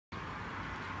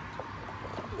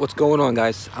What's going on,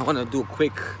 guys? I want to do a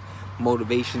quick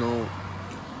motivational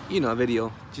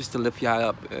video just to lift y'all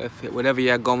up. If whatever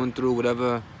you're going through,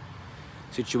 whatever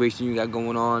situation you got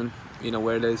going on,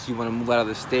 where it is you want to move out of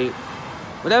the state,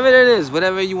 whatever it is,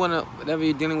 whatever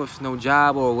you're dealing with, no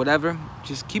job or whatever,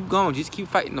 just keep going, just keep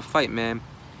fighting the fight, man.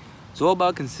 It's all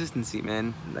about consistency,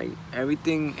 man. Like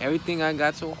everything I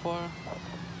got so far,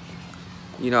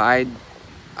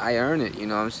 I earn it, you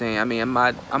know what I'm saying? I mean, I'm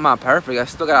not perfect. I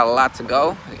still got a lot to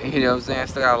go. You know what I'm saying? I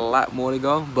still got a lot more to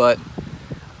go, but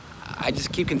I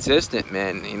just keep consistent,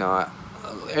 man.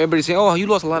 Everybody say, "Oh, you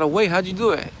lost a lot of weight. How'd you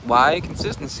do it?" Why?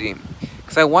 Consistency.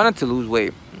 Because I wanted to lose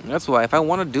weight. That's why. If I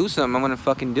want to do something, I'm gonna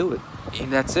fucking do it.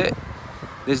 And that's it.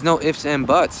 There's no ifs and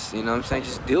buts. You know what I'm saying?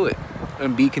 Just do it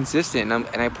and be consistent.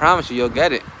 And I promise you'll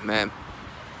get it, man.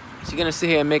 So you're gonna sit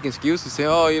here and make excuses, say,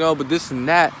 "Oh, but this and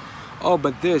that." Oh,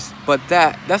 but this, but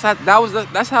that. That's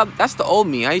the old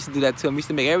me. I used to do that too. I used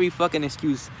to make every fucking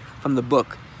excuse from the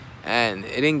book, and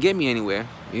it didn't get me anywhere.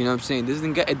 You know what I'm saying?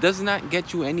 It does not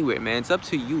get you anywhere, man. It's up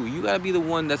to you. You gotta be the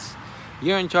one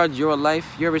you're in charge of your life.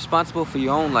 You're responsible for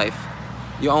your own life,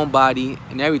 your own body,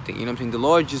 and everything. You know what I'm saying? The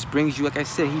Lord just brings you, like I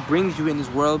said, He brings you in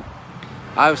this world.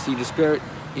 Obviously, the Spirit,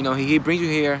 He brings you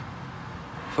here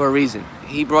for a reason.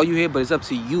 He brought you here, but it's up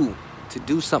to you to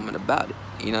do something about it.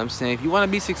 You know what I'm saying? If you want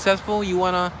to be successful, you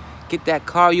want to get that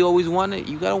car you always wanted,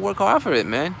 you got to work hard for it,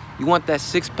 man. You want that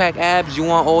six-pack abs, you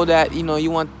want all that,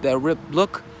 you want that ripped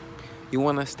look. You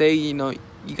want to stay, you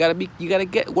got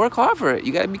to work hard for it.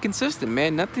 You got to be consistent,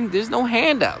 man. There's no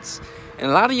handouts.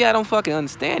 And a lot of y'all don't fucking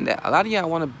understand that. A lot of y'all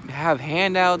want to have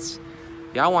handouts.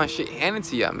 Y'all want shit handed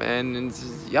to y'all, man. And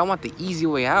y'all want the easy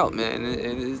way out, man.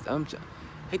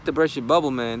 I hate to burst your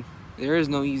bubble, man. There is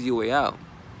no easy way out.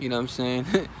 You know what I'm saying?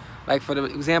 Like, for the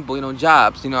example,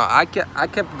 jobs. I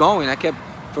kept going.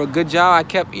 For a good job, I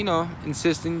kept,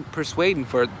 insisting, persuading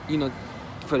for the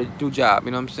new job. You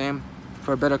know what I'm saying?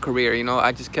 For a better career.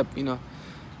 I just kept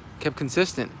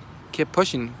consistent, kept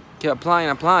pushing, kept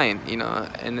applying,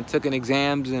 and I took in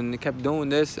exams and kept doing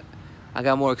this. I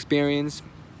got more experience,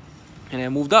 and I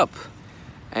moved up.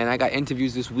 And I got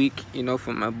interviews this week,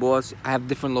 from my boss. I have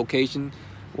different locations.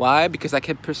 Why? Because I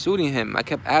kept pursuing him. I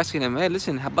kept asking him, "Hey,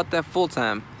 listen, how about that full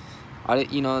time?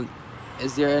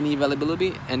 Is there any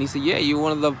availability?" And he said, "Yeah, you're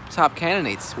one of the top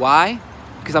candidates." Why?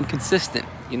 Because I'm consistent.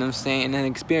 You know what I'm saying? And then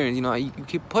experience. You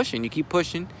keep pushing. You keep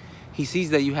pushing. He sees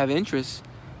that you have interest.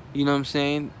 You know what I'm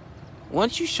saying?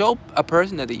 Once you show a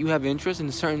person that you have interest in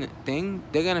a certain thing,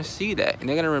 they're gonna see that and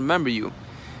they're gonna remember you.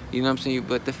 You know what I'm saying?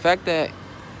 But the fact that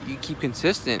you keep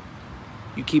consistent,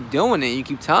 you keep doing it, you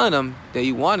keep telling them that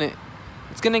you want it,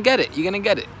 it's gonna get it. You're gonna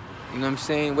get it. You know what I'm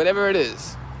saying? Whatever it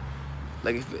is.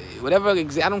 Like,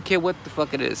 I don't care what the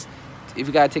fuck it is. If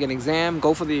you gotta take an exam,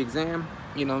 go for the exam.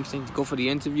 You know what I'm saying? Go for the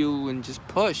interview and just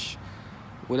push.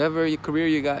 Whatever your career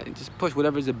you got, just push.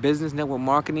 Whatever is a business, network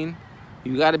marketing,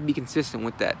 you gotta be consistent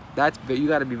with that. You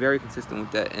gotta be very consistent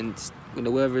with that. And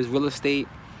whatever is real estate,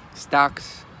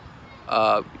 stocks,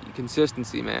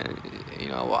 consistency, man.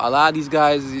 A lot of these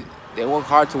guys, they work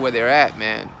hard to where they're at,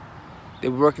 man. They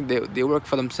work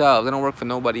for themselves. They don't work for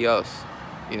nobody else.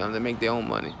 They make their own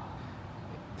money.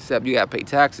 Except you gotta pay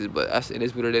taxes, but it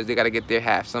is what it is. They gotta get their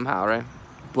half somehow, right?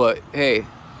 But hey,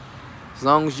 as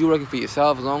long as you're working for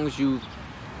yourself, as long as you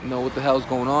know what the hell's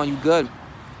going on, you good.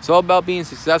 It's all about being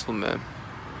successful, man.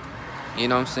 You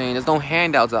know what I'm saying? There's no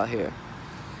handouts out here.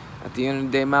 At the end of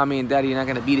the day, mommy and daddy are not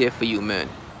gonna be there for you, man.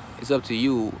 It's up to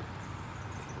you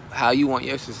how you want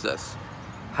your success,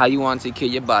 how you want to take care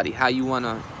of your body, how you want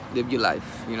to live your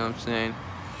life. You know what I'm saying?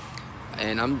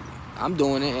 And I'm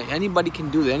doing it. Anybody can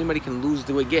do that. Anybody can lose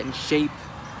the weight, get in shape,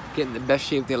 get in the best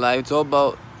shape of their life. It's all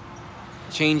about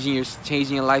changing your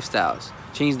lifestyles,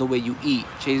 changing the way you eat,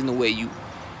 changing the way you're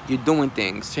doing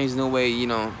things, changing the way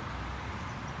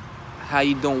how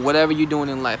you doing. Whatever you're doing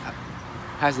in life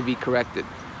has to be corrected.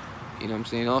 You know what I'm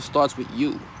saying? It all starts with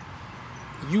you.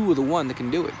 You are the one that can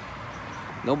do it.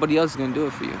 Nobody else is gonna do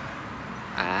it for you.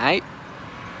 All right.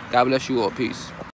 God bless you all. Peace.